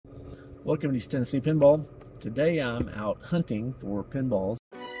Welcome to East Tennessee Pinball. Today I'm out hunting for pinballs.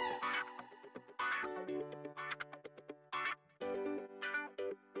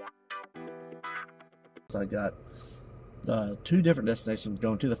 I got two different destinations I'm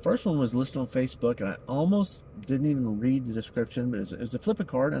going to. The first one was listed on Facebook, and I almost didn't even read the description, but it was a flip a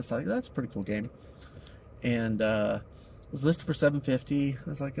card, and I was like, that's a pretty cool game. And it was listed for $750. I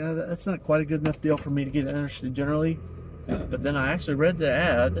was like, that's not quite a good enough deal for me to get interested generally. But then I actually read the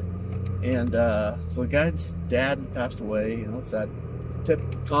ad, and so the guy's dad passed away. You know, it's that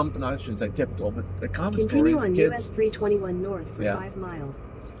common, I shouldn't say typical, but a common Continue story. on Kids, US 321 north for Yeah. 5 miles.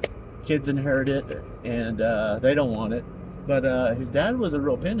 Kids inherit it, and they don't want it. But his dad was a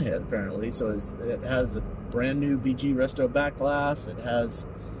real pinhead, apparently. So it has a brand new BG Resto back glass. It has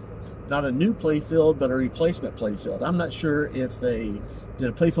not a new playfield, but a replacement playfield. I'm not sure if they did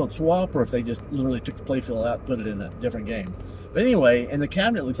a playfield swap or if they just literally took the playfield out and put it in a different game. But anyway, and the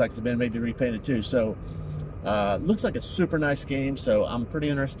cabinet looks like it's been maybe repainted too. So looks like a super nice game. So I'm pretty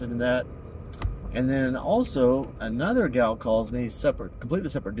interested in that. And then also another gal calls me, completely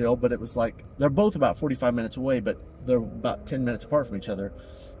separate deal, but it was like, they're both about 45 minutes away, but they're about 10 minutes apart from each other.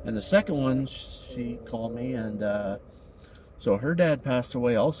 And the second one, she called me, and so her dad passed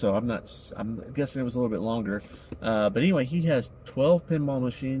away also. I'm guessing it was a little bit longer. But anyway, he has 12 pinball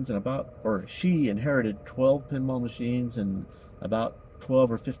machines and she inherited 12 pinball machines and about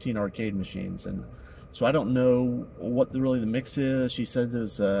 12 or 15 arcade machines. And so I don't know what really the mix is. She said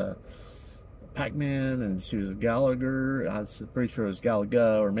there's Pac-Man, and she was a Gallagher. I was pretty sure it was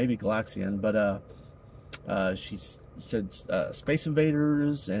Galaga or maybe Galaxian, but she said Space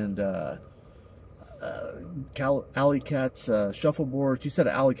Invaders and Alley Cat's shuffleboard. She said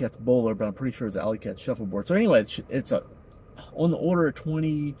Alley Cat's bowler, but I'm pretty sure it's Alley Cat's shuffleboard. So anyway, it's on the order of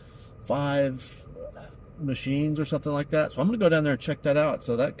 25 machines or something like that. So I'm gonna go down there and check that out.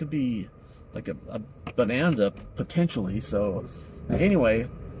 So that could be like a bonanza potentially. So anyway.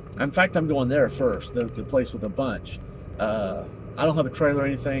 In fact, I'm going there first, the place with a bunch. I don't have a trailer or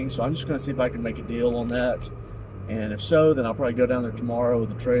anything, so I'm just going to see if I can make a deal on that. And if so, then I'll probably go down there tomorrow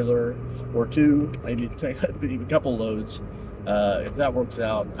with a trailer or two, maybe take a couple loads. If that works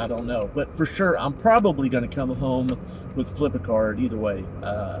out, I don't know. But for sure, I'm probably going to come home with a flip a card either way.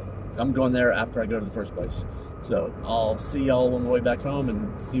 I'm going there after I go to the first place. So I'll see y'all on the way back home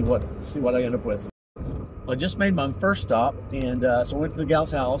and see what I end up with. I just made my first stop, and so I went to the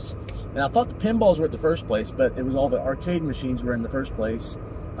gal's house, and I thought the pinballs were at the first place, but it was all the arcade machines were in the first place.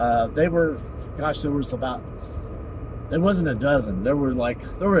 There wasn't a dozen. There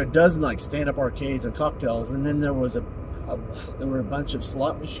were a dozen like stand-up arcades and cocktails, and then there was there were a bunch of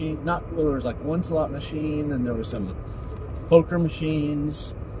slot machines. There was like one slot machine, and there was some poker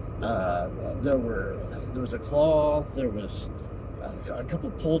machines. There was a claw. There was a couple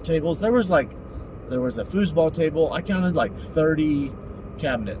pool tables. There was a foosball table. I counted like 30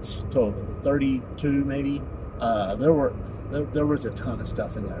 cabinets total, 32 maybe. There was a ton of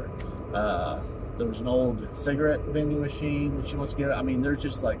stuff in there. There was an old cigarette vending machine that she wants to get. I mean, there's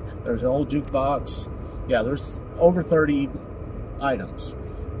an old jukebox. Yeah, there's over 30 items.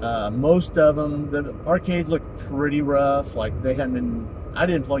 Most of them, the arcades look pretty rough. Like I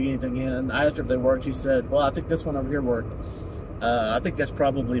didn't plug anything in. I asked her if they worked. She said, well, I think this one over here worked. I think that's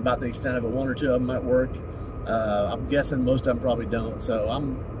probably about the extent of it. One or two of them might work. I'm guessing most of them probably don't. So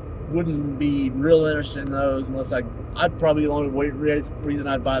wouldn't be real interested in those unless I'd probably the only reason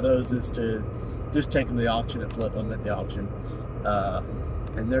I'd buy those is to just take them to the auction and flip them at the auction.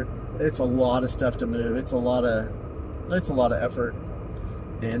 And it's a lot of stuff to move. It's a lot of effort,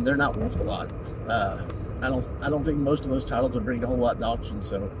 and they're not worth a lot. I don't think most of those titles would bring a whole lot to auction.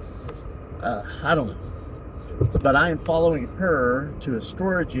 So I don't know. But I am following her to a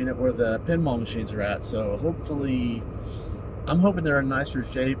storage unit where the pinball machines are at. So hopefully, I'm hoping they're in nicer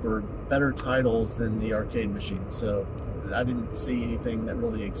shape or better titles than the arcade machines. So I didn't see anything that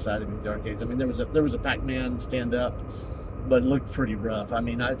really excited me with the arcades. I mean, there was a Pac-Man stand-up, but it looked pretty rough. I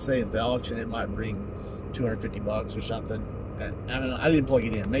mean, I'd say at the auction it might bring $250 or something. And I don't know. I didn't plug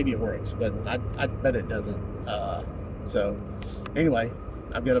it in. Maybe it works, but I bet it doesn't. So anyway.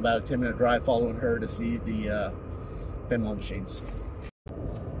 I've got about a 10-minute drive following her to see the pinball machines.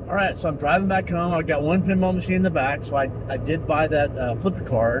 All right, so I'm driving back home. I've got one pinball machine in the back, so I did buy that flipper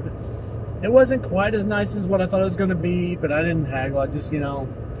card. It wasn't quite as nice as what I thought it was going to be, but I didn't haggle. I just,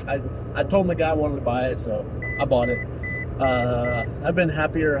 I told the guy I wanted to buy it, so I bought it. I've been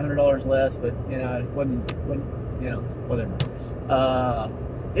happier $100 less, but, whatever.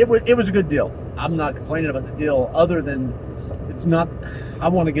 it was a good deal. I'm not complaining about the deal, other than it's not. I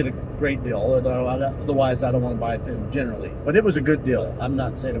want to get a great deal, otherwise I don't want to buy a pin generally. But it was a good deal. I'm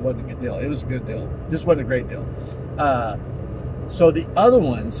not saying it wasn't a good deal. It was a good deal. Just wasn't a great deal. So the other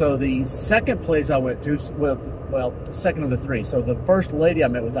one, so the second place I went to, well, second of the three. So the first lady I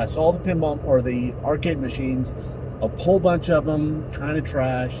met with, I saw the pinball or the arcade machines, a whole bunch of them, kind of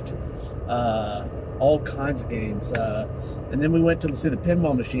trashed, all kinds of games. And then we went to see the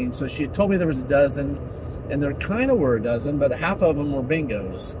pinball machine. So she had told me there was a dozen, and there kind of were a dozen, but half of them were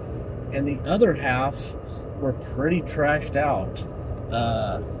bingos, and the other half were pretty trashed out.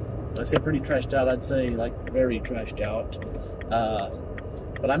 I say pretty trashed out, I'd say like very trashed out.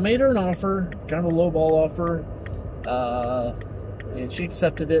 But I made her an offer, kind of a lowball offer, and she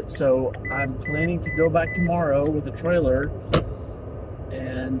accepted it. So I'm planning to go back tomorrow with a trailer,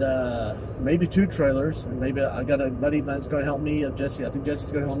 and maybe 2 trailers. And maybe I got a buddy that's going to help me, Jesse. I think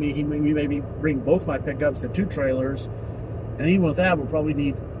Jesse's going to help me. He maybe bring both my pickups and 2 trailers. And even with that, we'll probably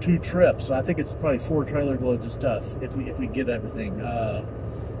need 2 trips. So I think it's probably 4 trailer loads of stuff if we get everything.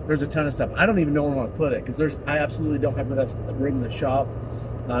 There's a ton of stuff. I don't even know where I want to put it, because I absolutely don't have enough room in the shop.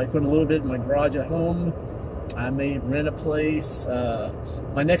 I put a little bit in my garage at home. I may rent a place.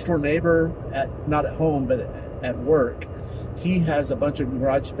 My next door neighbor, not at home, but at work, he has a bunch of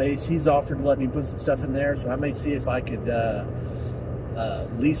garage space. He's offered to let me put some stuff in there, so I may see if I could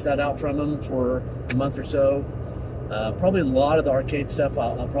lease that out from him for a month or so. Probably a lot of the arcade stuff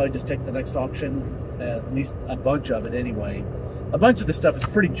I'll probably just take to the next auction, at least a bunch of it anyway. A bunch of the stuff is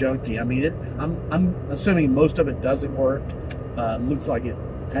pretty junky. I mean, I'm assuming most of it doesn't work. Looks like it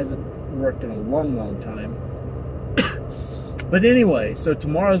hasn't worked in a long time. But anyway, so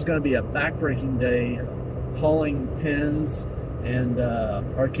tomorrow's going to be a backbreaking day, hauling pins and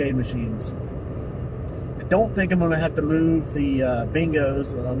arcade machines. I don't think I'm going to have to move the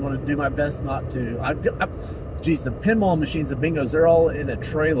bingos, and I'm going to do my best not to. Geez, the pinball machines, the bingos, they're all in a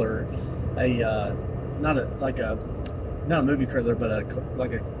trailer, not a movie trailer, but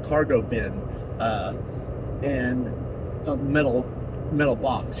like a cargo bin, and a metal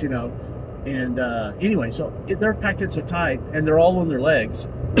box, you know. And anyway, so they're packed in so tight, and they're all on their legs.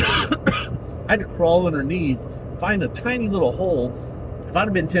 I had to crawl underneath, find a tiny little hole. If I'd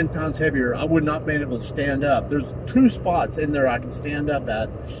have been 10 pounds heavier, I would not have been able to stand up. There's 2 spots in there I can stand up at.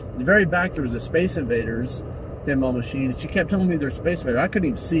 In the very back, there was a Space Invaders pinball machine, and she kept telling me there's Space Invaders. I couldn't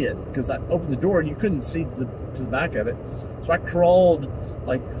even see it, because I opened the door and you couldn't see to the back of it. So I crawled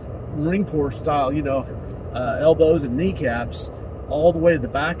like Marine Corps style, you know, elbows and kneecaps, all the way to the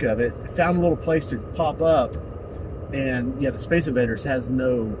back of it. Found a little place to pop up, and yeah, the Space Invaders has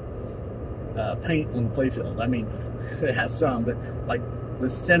no paint on the playfield. I mean, it has some, but like the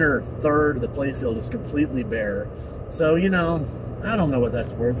center third of the playfield is completely bare. So, you know, I don't know what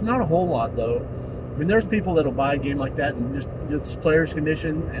that's worth. Not a whole lot, though. I mean, there's people that'll buy a game like that and just player's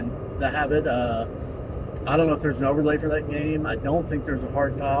condition and they have it. I don't know if there's an overlay for that game. I don't think there's a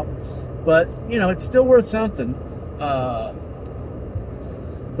hard top, but you know, it's still worth something. But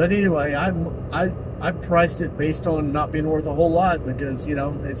anyway, I priced it based on not being worth a whole lot, because you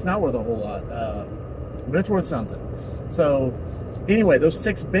know it's not worth a whole lot, but it's worth something. So anyway, those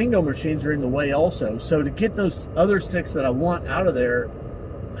 6 bingo machines are in the way also. So to get those other 6 that I want out of there,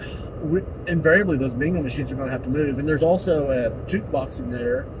 invariably those bingo machines are going to have to move. And there's also a jukebox in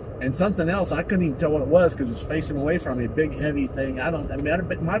there and something else. I couldn't even tell what it was because it was facing away from me, a big heavy thing. I mean,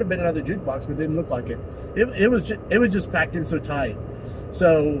 it might have been another jukebox, but it didn't look like it. It was just packed in so tight.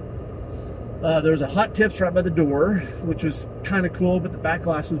 So there was a Hot Tips right by the door, which was kind of cool, but the back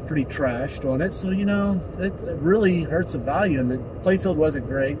glass was pretty trashed on it. So, you know, it really hurts the value, and the playfield wasn't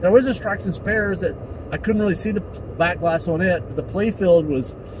great. There was a Strikes and Spares that I couldn't really see the back glass on it, but the playfield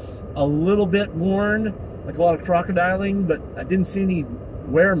was a little bit worn, like a lot of crocodiling, but I didn't see any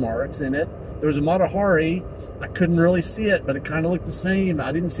wear marks in it. There was a Matahari. I couldn't really see it, but it kind of looked the same.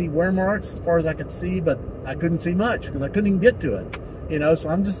 I didn't see wear marks as far as I could see, but I couldn't see much because I couldn't even get to it. You know, so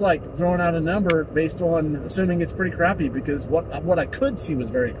I'm just like throwing out a number based on assuming it's pretty crappy, because what I could see was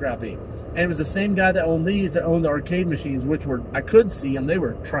very crappy. And it was the same guy that owned these that owned the arcade machines, which were, I could see them, they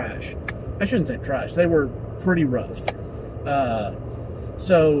were trash. I shouldn't say trash, they were pretty rough.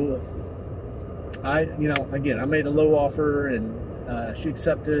 So you know, again, I made a low offer, and she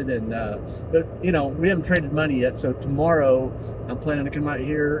accepted, and but you know, we haven't traded money yet. So tomorrow I'm planning to come out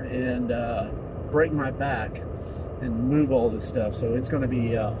here and break my back and move all this stuff. So it's going to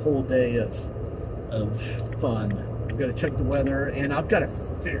be a whole day of fun. I've got to check the weather, and I've got to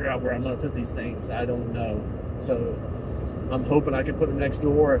figure out where I'm going to put these things. I don't know. So I'm hoping I can put them next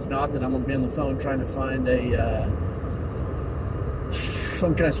door. If not, then I'm going to be on the phone trying to find a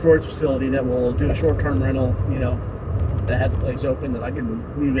some kind of storage facility that will do a short-term rental, you know, that has a place open that I can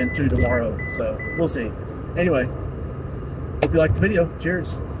move into tomorrow. So we'll see. Anyway, hope you liked the video.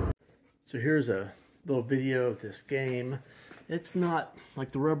 Cheers. So here's a little video of this game. It's not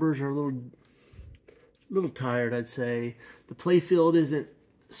like the rubbers are a little tired, I'd say. The playfield isn't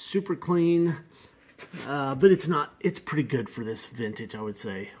super clean, but it's pretty good for this vintage, I would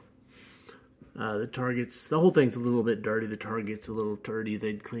say. The targets, the whole thing's a little bit dirty. The target's a little dirty.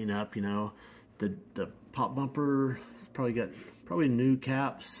 They'd clean up, you know. The pop bumper probably new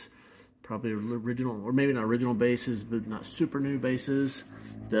caps, probably original, or maybe not original bases, but not super new bases.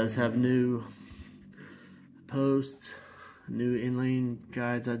 Does have new posts, new inlane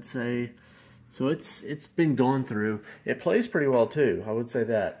guides, I'd say. So it's been gone through. It plays pretty well too, I would say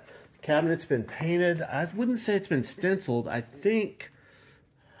that. Cabinet's been painted. I wouldn't say it's been stenciled. I think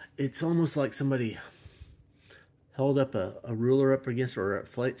it's almost like somebody held up a ruler up against, or a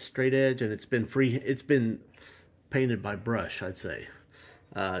flat straight edge, and it's been painted by brush, I'd say.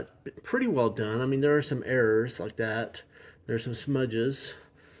 Pretty well done. I mean, there are some errors like that. There's some smudges,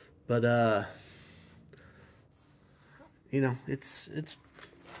 but you know, it's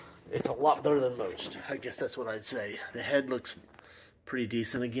a lot better than most. I guess that's what I'd say. The head looks pretty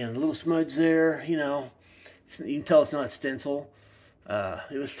decent. Again, a little smudge there, you know. You can tell it's not a stencil.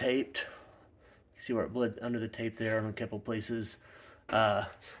 It was taped. You see where it bled under the tape there in a couple places. But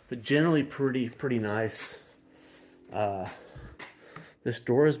generally pretty nice. This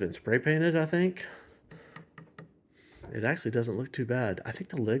door has been spray painted, I think. It actually doesn't look too bad. I think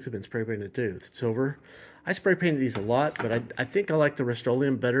the legs have been spray painted too. It's silver. I spray painted these a lot, but I think I like the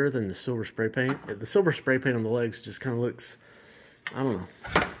Rust-Oleum better than the silver spray paint. The silver spray paint on the legs just kind of looks, I don't know.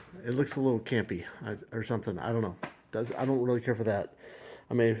 It looks a little campy or something. I don't know. I don't really care for that.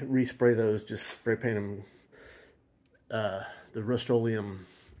 I may respray those, just spray paint them the Rust-Oleum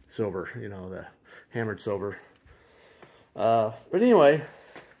silver, you know, the hammered silver. But anyway,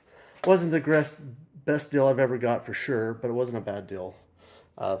 wasn't the best deal I've ever got for sure, but it wasn't a bad deal.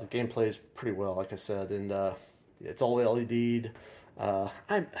 The game plays pretty well, like I said, and it's all LED'd.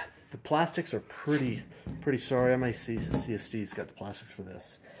 The plastics are pretty sorry. I may see if Steve's got the plastics for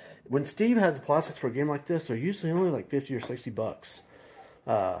this. When Steve has the plastics for a game like this, they're usually only like 50 or 60 bucks,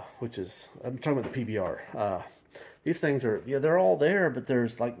 which is, I'm talking about the PBR. These things are, yeah, they're all there, but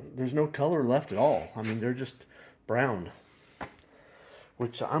there's no color left at all. I mean, they're just brown,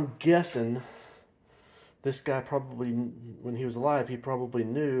 which I'm guessing this guy probably, when he was alive, he probably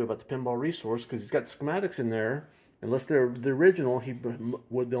knew about the pinball resource, because he's got schematics in there. Unless they're the original,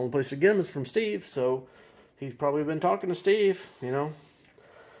 the only place to get them is from Steve, so he's probably been talking to Steve, you know.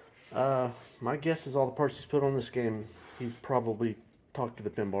 My guess is all the parts he's put on this game, he probably talked to the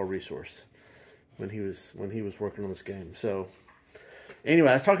pinball resource when he was working on this game. So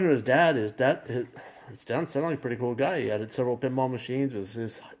anyway, I was talking to his dad. His dad sounded like a pretty cool guy. He had several pinball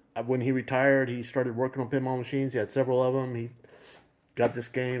machines. When he retired, he started working on pinball machines. He had several of them. He got this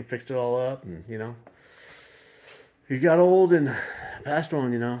game, fixed it all up, and you know, he got old and passed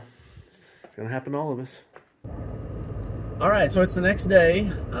on. You know, it's gonna happen to all of us. All right, so it's the next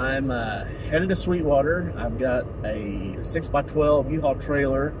day. I'm headed to Sweetwater. I've got a 6x12 U-Haul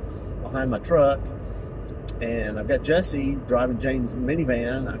trailer behind my truck, and I've got Jesse driving Jane's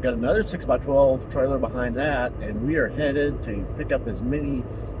minivan. I've got another 6x12 trailer behind that, and we are headed to pick up as many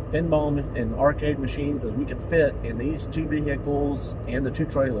pinball and arcade machines as we can fit in these two vehicles and the two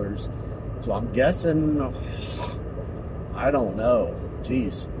trailers. So I'm guessing, I don't know,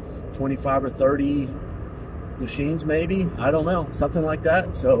 geez, 25 or 30 machines maybe, I don't know, something like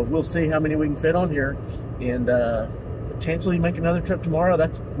that. So we'll see how many we can fit on here, and potentially make another trip tomorrow.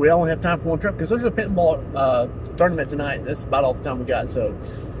 We only have time for one trip because there's a pinball tournament tonight. That's about all the time we got. So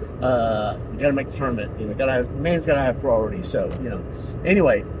you got to make the tournament. You know, man's got to have priorities. So you know.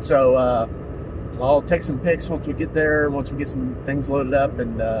 Anyway, so I'll take some pics once we get there. Once we get some things loaded up,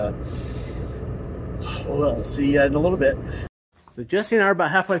 and we'll see you in a little bit. So Jesse and I are about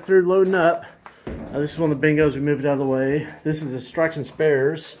halfway through loading up. This is one of the bingos. We moved it out of the way. This is Extraction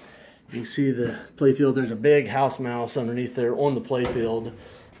Spares. You can see the playfield. There's a big house mouse underneath there on the playfield.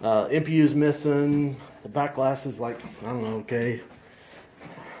 MPU's missing. The back glass is like, I don't know, okay.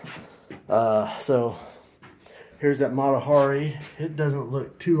 So here's that Matahari. It doesn't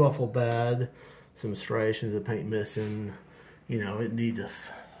look too awful bad. Some striations of paint missing. You know, it needs a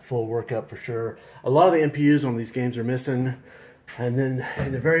full workup for sure. A lot of the MPUs on these games are missing. And then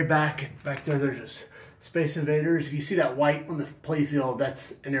in the very back there, there's just Space Invaders. If you see that white on the playfield,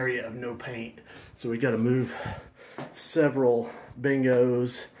 that's an area of no paint. So we got to move several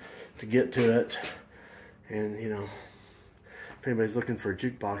bingos to get to it. And you know, if anybody's looking for a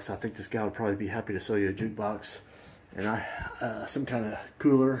jukebox, I think this guy would probably be happy to sell you a jukebox. And some kind of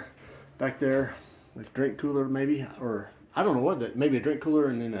cooler back there, like a drink cooler maybe, or I don't know what that, maybe a drink cooler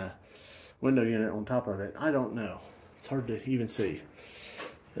and then a window unit on top of it. I don't know. It's hard to even see.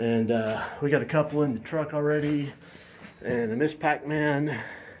 And we got a couple in the truck already. And the Miss Pac-Man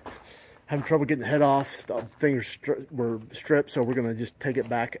having trouble getting the head off. The fingers were stripped, so we're gonna just take it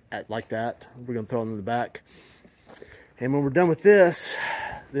back like that. We're gonna throw it in the back. And when we're done with this,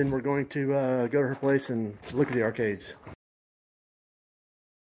 then we're going to go to her place and look at the arcades.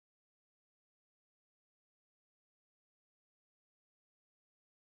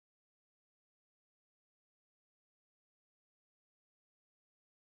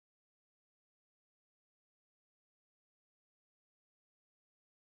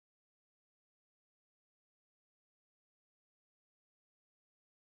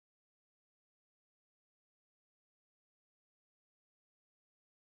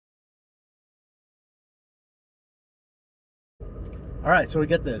 All right, so we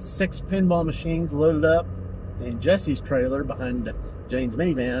got the 6 pinball machines loaded up in Jesse's trailer behind Jane's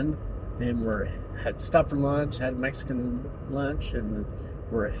minivan, and had stopped for lunch, had Mexican lunch, and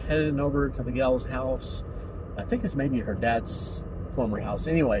we're heading over to the gal's house. I think it's maybe her dad's former house.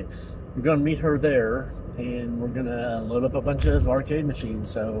 Anyway, we're gonna meet her there, and we're gonna load up a bunch of arcade machines.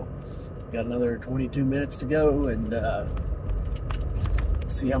 So, got another 22 minutes to go, and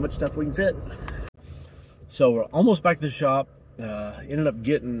see how much stuff we can fit. So we're almost back to the shop. Ended up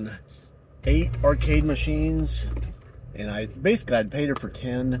getting 8 arcade machines, and I'd paid her for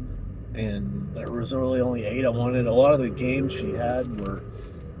 10, and there was really only 8 I wanted. A lot of the games she had were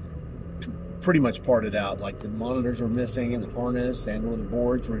pretty much parted out, like the monitors were missing and the harness, and one of the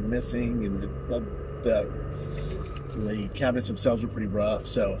boards were missing, and the cabinets themselves were pretty rough.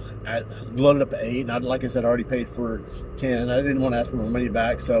 So I loaded up 8, and like I said, I already paid for 10. I didn't want to ask for my money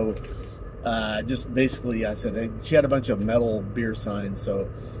back, so just basically I said, hey, she had a bunch of metal beer signs, so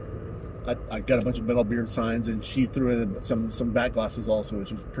I got a bunch of metal beer signs, and she threw in some back glasses also,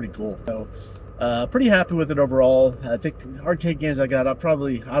 which was pretty cool. So pretty happy with it overall. I think the arcade games I got, I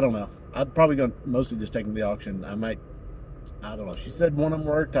don't know, I'd probably go mostly just take them to the auction. I don't know, she said one of them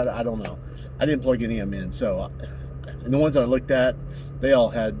worked. I don't know, I didn't plug any of them in. So and the ones that I looked at, they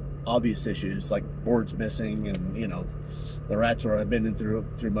all had obvious issues, like boards missing, and you know, the rats have been in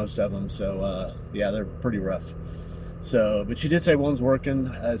through most of them. So yeah, they're pretty rough. So, but she did say one's working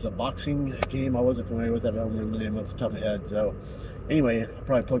as a boxing game. I wasn't familiar with that. I don't remember the name off the top of my head. So anyway, I'll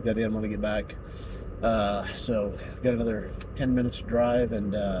probably plug that in when I get back. So got another 10 minutes to drive,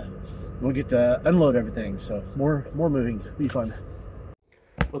 and we'll get to unload everything. So more moving, be fun.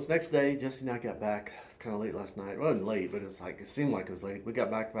 Well, it's next day. Jesse and I got back kind of late last night. It wasn't late, but it seemed like it was late. We got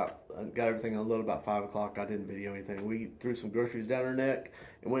back got everything unloaded about 5 o'clock. I didn't video anything. We threw some groceries down our neck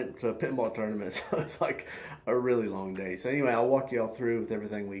and went to a pinball tournament. So it's like a really long day. So anyway, I'll walk y'all through with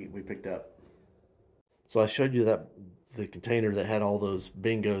everything we picked up. So I showed you the container that had all those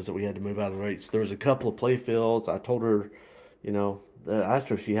bingos that we had to move out of reach. There was a couple of play fields. I told her, you know, I asked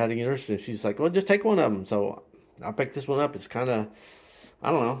her if she had any interest, and she's like, well, just take one of them. So I picked this one up. It's kind of,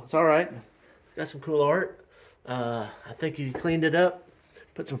 I don't know, it's all right. Got some cool art. I think you cleaned it up,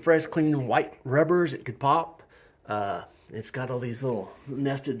 put some fresh, clean white rubbers. It could pop. It's got all these little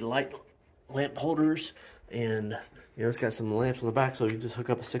nested light lamp holders, and you know, it's got some lamps on the back, so you just hook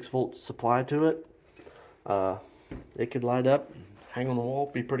up a 6-volt supply to it. It could light up, hang on the wall,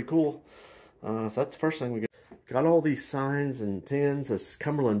 be pretty cool. So that's the first thing we got. All these signs and tins. This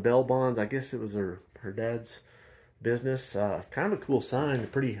Cumberland Bell Bonds. I guess it was her dad's business. Kind of a cool sign,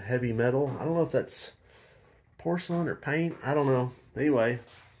 pretty heavy metal. I don't know if that's porcelain or paint, I don't know. Anyway,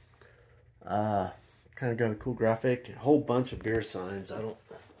 kind of got a cool graphic, a whole bunch of beer signs. I don't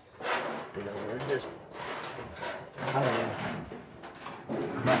know, just, I don't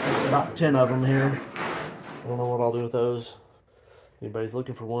know, about 10 of them here. I don't know what I'll do with those. Anybody's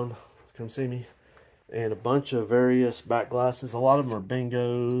looking for one, come see me. And a bunch of various back glasses. A lot of them are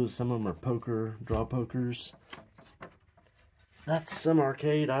bingos, some of them are draw pokers. That's some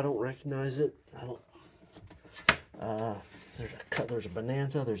arcade. I don't recognize it. There's a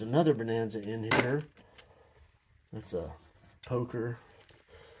Bonanza. There's another Bonanza in here. That's a poker.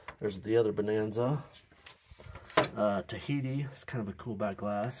 There's the other Bonanza. Tahiti. It's kind of a cool back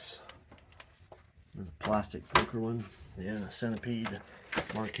glass. There's a plastic poker one. Yeah, Centipede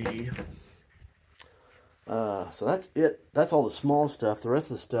marquee. So that's it. That's all the small stuff. The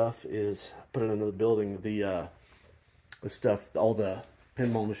rest of the stuff is put it in another building. The stuff, all the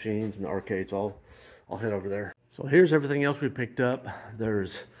pinball machines and the arcades, I'll head over there. So here's everything else we picked up.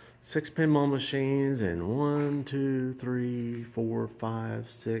 There's 6 pinball machines, and 1, 2, 3, 4, 5,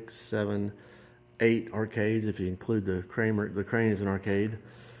 6, 7, 8 arcades if you include the crane as an arcade.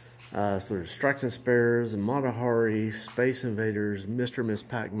 So there's Strikes and Spares, Matahari, Space Invaders, Mr. and Miss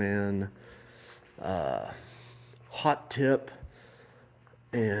Pac-Man, Hot Tip,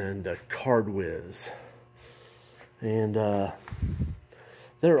 and Card Whiz. And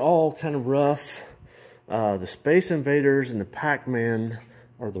they're all kind of rough. The Space Invaders and the Pac-Man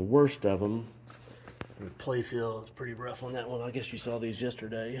are the worst of them. The playfield is pretty rough on that one. I guess you saw these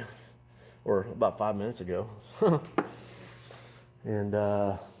yesterday, or about 5 minutes ago. And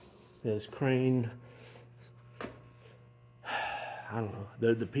this crane, I don't know.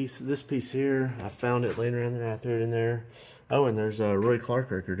 This piece here, I found it laying around there. I threw it in there. Oh, and there's a Roy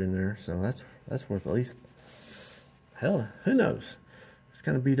Clark record in there, so that's worth at least. Hell, who knows? It's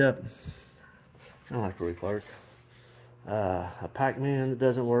kind of beat up. I like Roy Clark. A Pac-Man that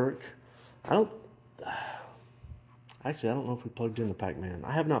doesn't work. Actually, I don't know if we plugged in the Pac-Man.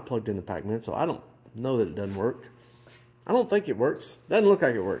 I have not plugged in the Pac-Man, so I don't know that it doesn't work. I don't think it works. Doesn't look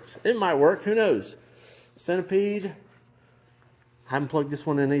like it works. It might work. Who knows? Centipede. I haven't plugged this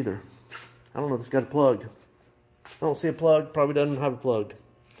one in either. I don't know if it's got a plug. I don't see a plug. Probably doesn't have a plug.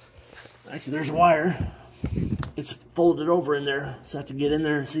 Actually, there's a wire. It's folded over in there, so I have to get in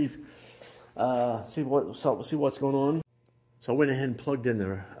there and see what's going on. So I went ahead and plugged in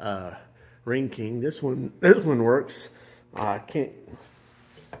the Ring King. This one works. I can't.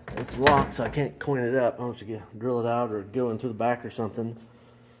 It's locked, so I can't coin it up. I'll have to drill it out or go in through the back or something.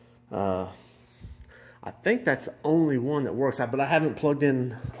 I think that's the only one that works. But I haven't plugged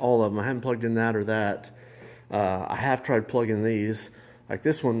in all of them. I haven't plugged in that or that. I have tried plugging these. Like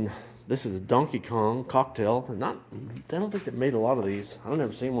this one. This is a Donkey Kong cocktail. I don't think they made a lot of these. I've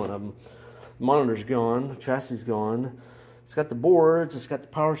never seen one of them. The monitor's gone. The chassis is gone. It's got the boards. It's got the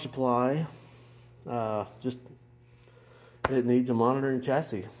power supply. Just it needs a monitor and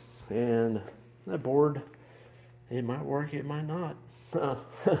chassis. And that board, it might work. It might not.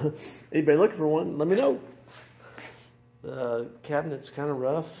 Anybody looking for one? Let me know. The cabinet's kind of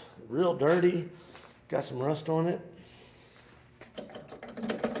rough, real dirty. Got some rust on it.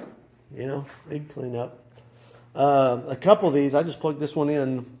 You know, they'd clean up. A couple of these, I just plugged this one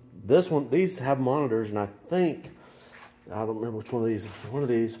in. These have monitors, and I think, I don't remember which one of these. One of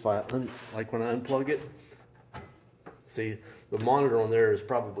these, like when I unplug it, see, the monitor on there is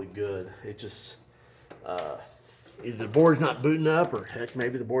probably good. It just, either the board's not booting up, or heck,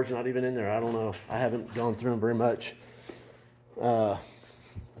 maybe the board's not even in there. I don't know. I haven't gone through them very much.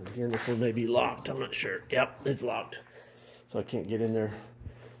 Again, this one may be locked. I'm not sure. Yep, it's locked. So I can't get in there.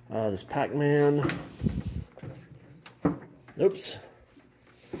 This Pac-Man. Oops.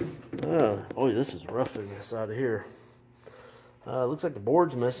 Oh, this is rough in this out of here. Looks like the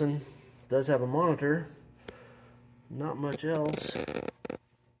board's missing. Does have a monitor. Not much else.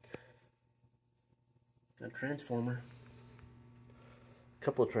 Got a transformer. A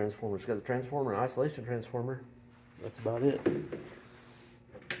couple of transformers. Got the transformer, isolation transformer. That's about it.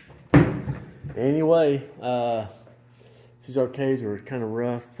 Anyway, these arcades are kind of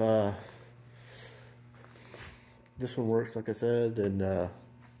rough. This one works, like I said, and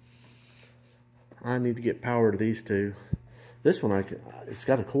I need to get power to these two. This one, it's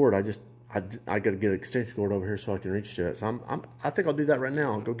got a cord. I got to get an extension cord over here so I can reach to it. So I think I'll do that right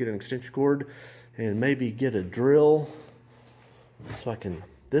now. I'll go get an extension cord and maybe get a drill so I can.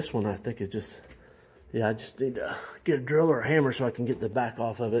 This one, I think it just, yeah, I just need to get a drill or a hammer so I can get the back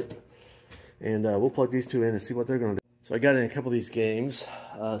off of it. And we'll plug these two in and see what they're going to do. So I got in a couple of these games.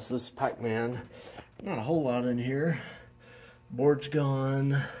 So this is Pac-Man. Not a whole lot in here. Board's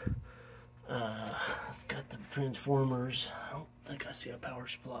gone. It's got the transformers. I don't think I see a power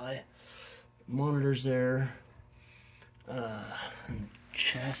supply. Monitor's there.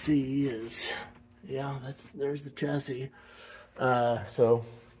 Chassis is, yeah, there's the chassis. So,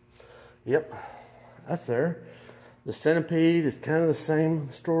 yep, that's there. The Centipede is kind of the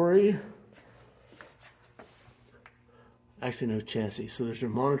same story. Actually, no chassis. So there's your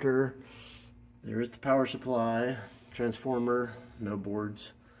monitor. There is the power supply, transformer, no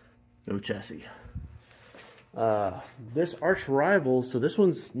boards, no chassis. This Arch Rival, so this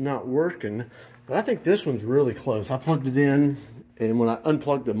one's not working, but I think this one's really close. I plugged it in, and when I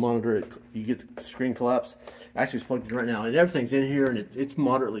unplugged the monitor, you get the screen collapse. Actually, it's plugged in right now, and everything's in here, and it's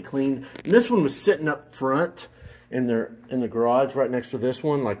moderately clean. And this one was sitting up front in the garage right next to this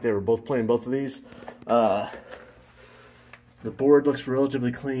one, like they were both playing both of these. The board looks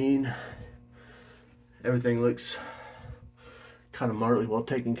relatively clean. Everything looks kind of moderately well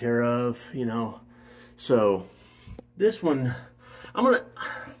taken care of, you know. So this one,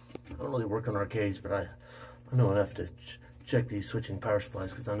 work on arcades, but I know enough to check these switching power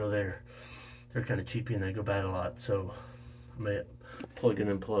supplies because I know they're kind of cheapy and they go bad a lot. So I may plug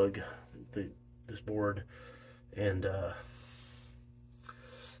and unplug this board, and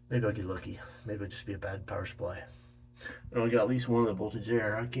maybe I'll get lucky. Maybe it'll just be a bad power supply. And we got at least one of the voltage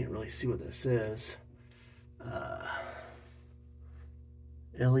there. I can't really see what that says.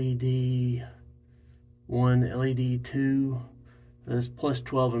 LED 1, LED 2. That's plus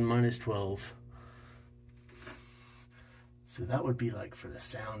 12 and minus 12. So that would be like for the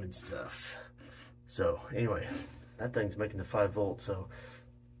sound and stuff. So anyway, that thing's making the 5 volts. So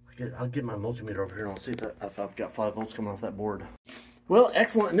I'll get my multimeter over here and I'll see if I've got 5 volts coming off that board. Well,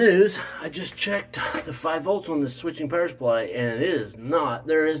 excellent news. I just checked the 5 volts on the switching power supply, and it is not.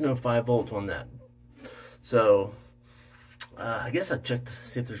 There is no 5 volts on that. So I guess I checked to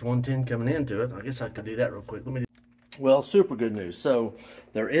see if there's 110 coming into it. I guess I could do that real quick. Well, super good news. So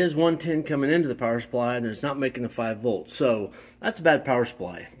there is 110 coming into the power supply, and it's not making the 5 volts. So that's a bad power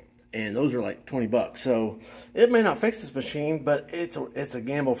supply, and those are like 20 bucks. So it may not fix this machine, but it's a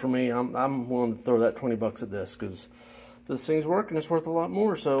gamble for me. I'm willing to throw that 20 bucks at this because this thing's working. It's worth a lot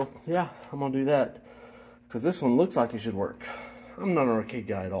more. So yeah, I'm gonna do that because this one looks like it should work. I'm not an arcade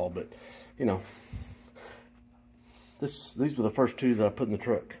guy at all, but you know, these were the first two that I put in the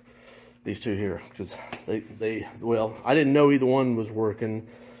truck. These two here, because well, I didn't know either one was working.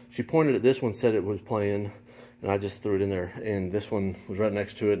 She pointed at this one, said it was playing, and I just threw it in there. And this one was right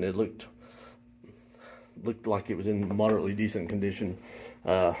next to it, and it looked like it was in moderately decent condition.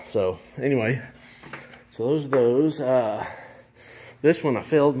 So anyway, so those are those. This one I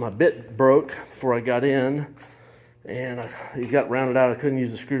failed. My bit broke before I got in, and it got rounded out. I couldn't use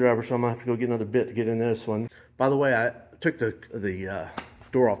the screwdriver, so I'm gonna have to go get another bit to get in this one. By the way, I took the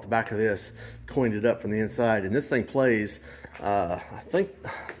door off the back of this, coined it up from the inside, and this thing plays. I think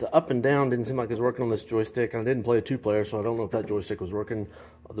the up and down didn't seem like it was working on this joystick, and I didn't play a 2-player, so I don't know if that joystick was working.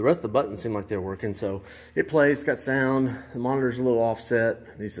 The rest of the buttons seem like they're working, so it plays. It's got sound. The monitor's a little offset.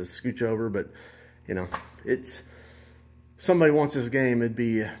 It needs to scooch over, but you know, it's somebody wants this game, it'd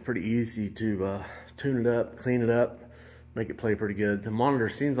be pretty easy to tune it up, clean it up, make it play pretty good. The monitor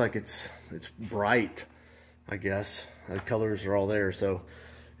seems like it's bright, I guess. The colors are all there. So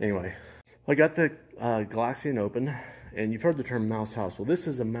anyway, I got the Galaxian open, and you've heard the term mouse house. Well, this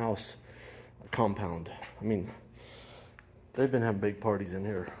is a mouse compound. I mean, they've been having big parties in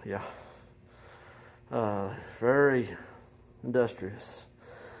here. Yeah, very industrious.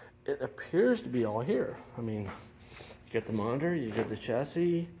 It appears to be all here. I mean, you got the monitor, you got the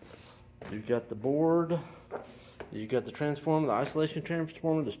chassis, you got the board, you got the transformer, the isolation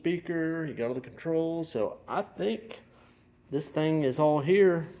transformer, the speaker, you got all the controls. So I think this thing is all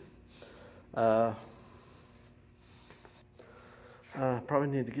here. Probably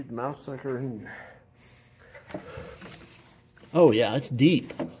need to get the mouse sucker in. Oh yeah, it's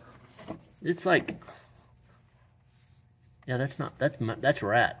deep. It's like, yeah, that's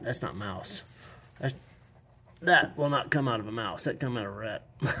rat. That's not mouse. That will not come out of a mouse. That come out of a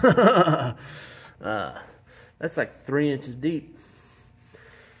rat. That's like 3 inches deep.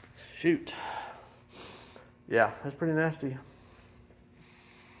 Shoot. Yeah, that's pretty nasty.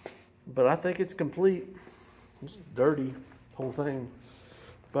 But I think it's complete. It's dirty, whole thing.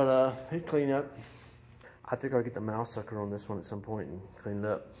 But it'll clean up. I think I'll get the mouse sucker on this one at some point and clean it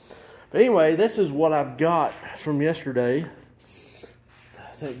up. But anyway, this is what I've got from yesterday.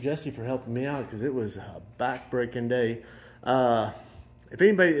 Thank Jesse for helping me out because it was a back-breaking day. If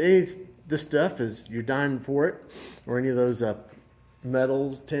anybody, this stuff is, you're dying for it, or any of those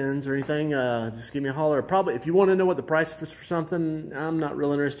metal tins or anything, just give me a holler. Probably, if you want to know what the price is for something, I'm not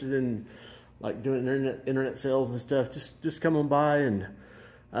real interested in like doing internet sales and stuff. Just come on by and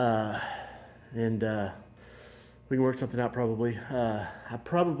we can work something out probably. I'm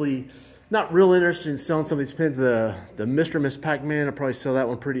probably not real interested in selling some of these pins. The Mr. and Miss Pac-Man, I'll probably sell that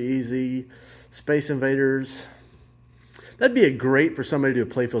one pretty easy. Space Invaders. That'd be a great for somebody to do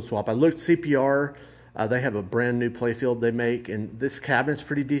a playfield swap. I looked CPR. They have a brand new playfield they make, and this cabinet's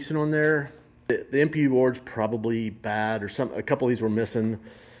pretty decent on there. The MPU board's probably bad, or a couple of these were missing.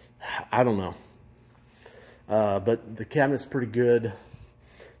 I don't know. But the cabinet's pretty good.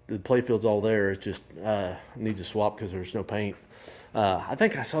 The playfield's all there. It just needs a swap because there's no paint. I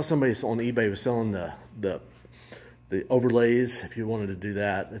think I saw somebody on eBay was selling the overlays. If you wanted to do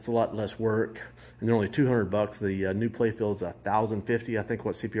that, it's a lot less work, and they're only $200. The new playfield's $1,050. I think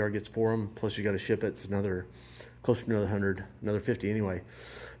what CPR gets for them. Plus you got to ship it. It's another close to another 100, another 50 anyway.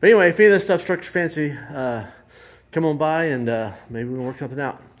 But anyway, if any of this stuff struck your fancy, come on by and maybe we'll work something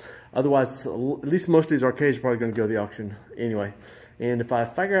out. Otherwise, at least most of these arcades are probably going to go to the auction anyway. And if I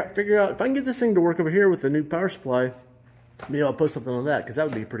figure out if I can get this thing to work over here with the new power supply, maybe I'll put something on that, because that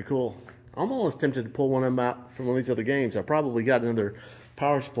would be pretty cool. I'm almost tempted to pull one of them out from one of these other games. I probably got another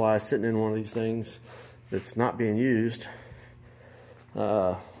power supply sitting in one of these things that's not being used.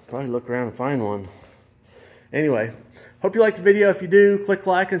 Probably look around and find one. Anyway, hope you liked the video. If you do, click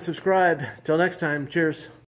like and subscribe. Till next time, cheers.